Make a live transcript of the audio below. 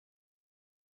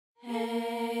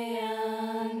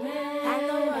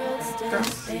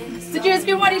The Juice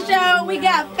Good Morning Show. We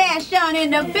got Fashawn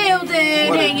in the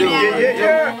building. Hanging out.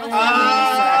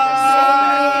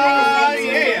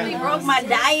 Yeah. We broke my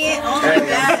diet. Oh my God.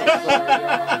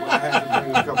 I had to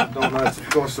bring a couple donuts, of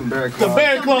course, some bear claws. The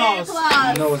bear claws.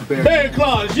 You know it's bear. Bear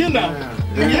claws, you know.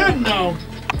 Yeah. You know.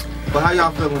 But how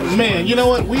y'all feeling this Man, morning? you know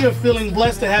what? We are feeling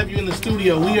blessed to have you in the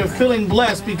studio. We are feeling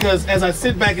blessed because as I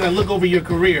sit back and I look over your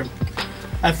career,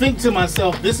 I think to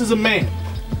myself, this is a man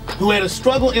who had a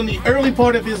struggle in the early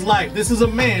part of his life. This is a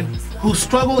man who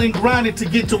struggled and grinded to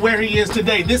get to where he is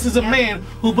today. This is a man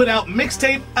who put out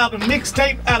mixtape, out of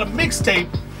mixtape, out of mixtape,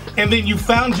 and then you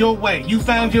found your way. You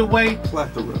found your way.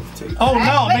 Plethora of tape. Oh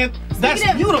no, man, that's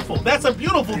beautiful. That's a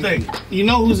beautiful thing. You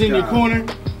know who's in your corner?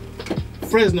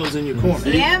 Fresno's in your corner.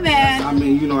 Yeah, man. I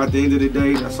mean, you know, at the end of the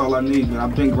day, that's all I need, man.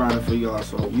 I've been grinding for y'all,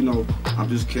 so, you know, I'm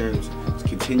just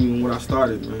continuing what I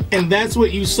started, man. And that's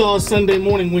what you saw Sunday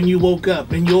morning when you woke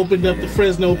up and you opened up the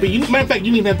Fresno B. Matter of fact,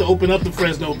 you didn't even have to open up the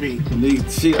Fresno B.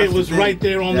 It was right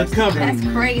there on the cover. That's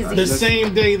crazy. The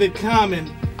same day that Common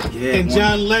and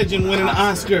John Legend win an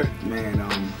Oscar. Man,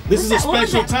 this is a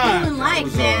special time. I'm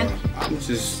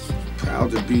just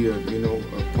proud to be a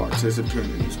participant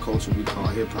in this culture we call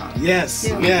hip hop. Yes,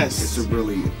 yes. It's a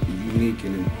really unique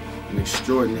and an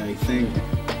extraordinary thing.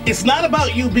 It's not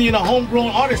about you being a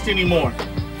homegrown artist anymore,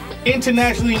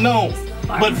 internationally known.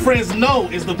 But Fresno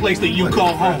is the place that you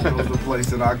call home. Fresno is the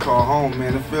place that I call home,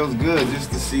 man. It feels good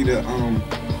just to see the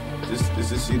just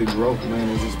to see the growth, man,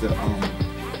 and just to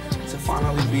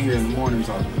finally be here in the morning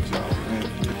talking with y'all, man.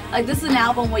 Like, this is an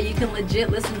album where you can legit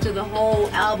listen to the whole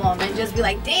album and just be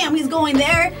like, damn, he's going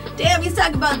there. Damn, he's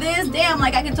talking about this. Damn,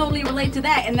 like, I can totally relate to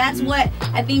that. And that's what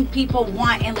I think people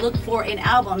want and look for in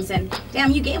albums. And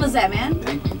damn, you gave us that, man.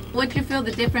 Thank you. What do you feel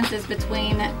the differences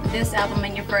between this album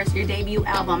and your debut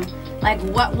album? Like,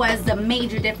 what was the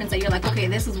major difference that you're like, okay,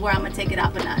 this is where I'm gonna take it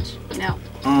up a notch, you know?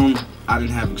 I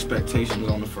didn't have expectations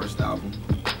on the first album.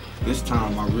 This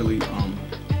time I really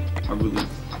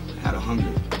had a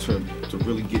hunger to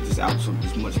really get this out to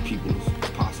as much people as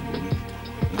possible,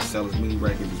 and sell as many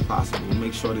records as possible, and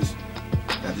make sure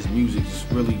that this music just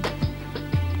really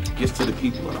gets to the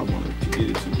people that I wanted to get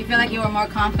it to. You feel like you were more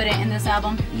confident in this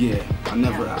album? Yeah, I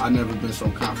never been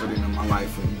so confident in my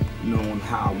life and knowing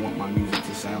how I want my music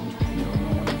to sound,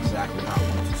 knowing exactly how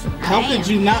I want it to sound. How could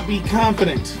you not be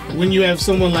confident when you have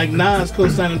someone like Nas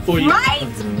co-signing for you? Right?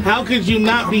 How could you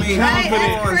not be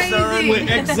confident with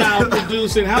Exile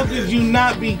producing? How could you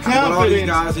not be confident? With all these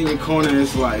guys in your corner,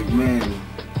 it's like, man,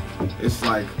 it's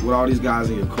like, with all these guys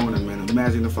in your corner, man,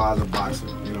 imagine if I was a boxer,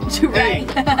 you know what I mean?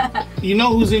 Hey, you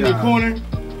know who's in your corner?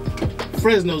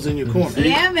 Fresno's in your corner.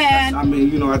 Yeah, man. I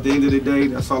mean, at the end of the day,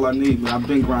 that's all I need, man. I've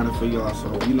been grinding for y'all,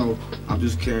 so, I'm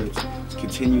just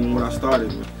continuing what I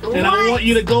started, man. And I want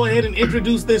you to go ahead and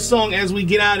introduce this song as we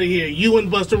get out of here. You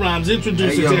and Busta Rhymes,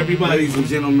 introduce it to everybody. Ladies and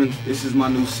gentlemen, this is my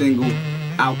new single,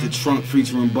 Out the Trunk,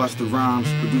 featuring Busta Rhymes,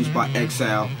 produced by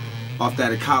Exile, off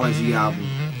that Ecology album.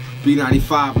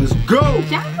 B95, let's go!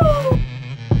 Ciao.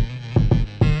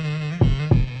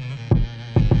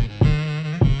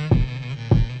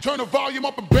 Turn the volume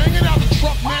up and bang it out the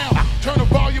truck now. Turn the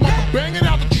volume up and bang it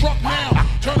out the truck now.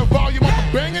 Turn the volume up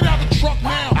and bang it out the truck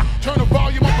now. Turn the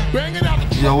volume up and bang it out the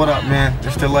truck. Yo, what up, man?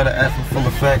 It's the letter F in full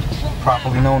effect,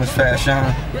 properly known as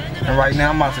Fashawn. And right now,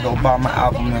 I'm about to go buy my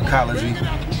album, The Ecology.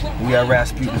 We at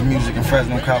Rasputin's Music in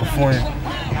Fresno, California.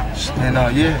 And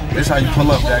yeah, this how you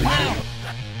pull up, daddy.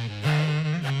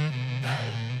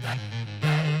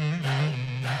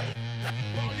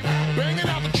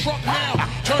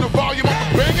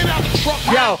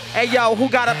 Yo, hey yo, who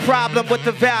got a problem with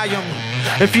the volume?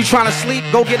 If you tryna sleep,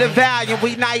 go get a Valium.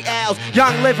 We night owls,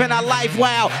 young living our life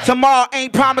wild. Tomorrow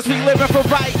ain't promised, we living for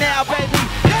right now, baby.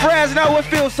 Fresno, it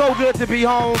feels so good to be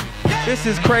home. This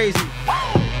is crazy.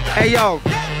 Hey yo,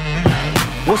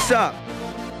 what's up?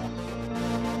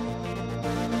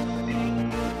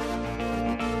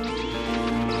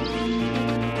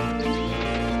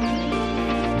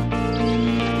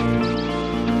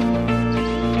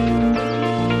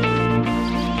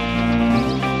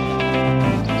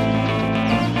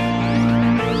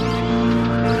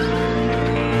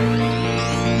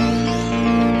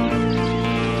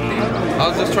 I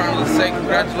was just trying to say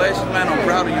congratulations, man. I'm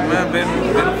proud of you, man. Been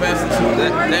a fan since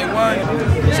day one.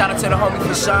 Shout out to the homie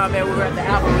Fashawn, man. We were at the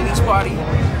album release party.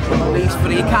 Release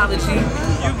for The Ecology.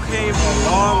 You came a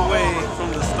long way from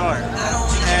the start.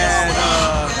 And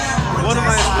one of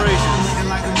my inspirations,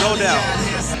 no doubt.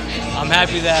 I'm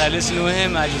happy that I listen to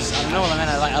him. I don't know, man.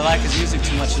 I like his music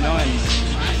too much, and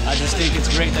I just think it's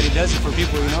great that he does it for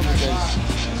people, because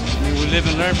I mean, we live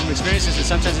and learn from experiences, and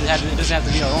sometimes it doesn't have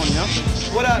to be our own, you know?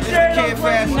 What up? It's the kid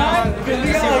Fashawn.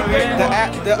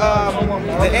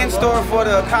 The in-store for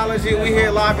the Ecology. We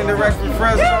here live and direct from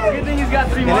Fresno. And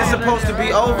it's supposed to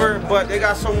be over, but they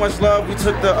got so much love. We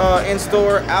took the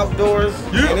in-store outdoors,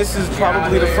 and this is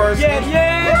probably the first.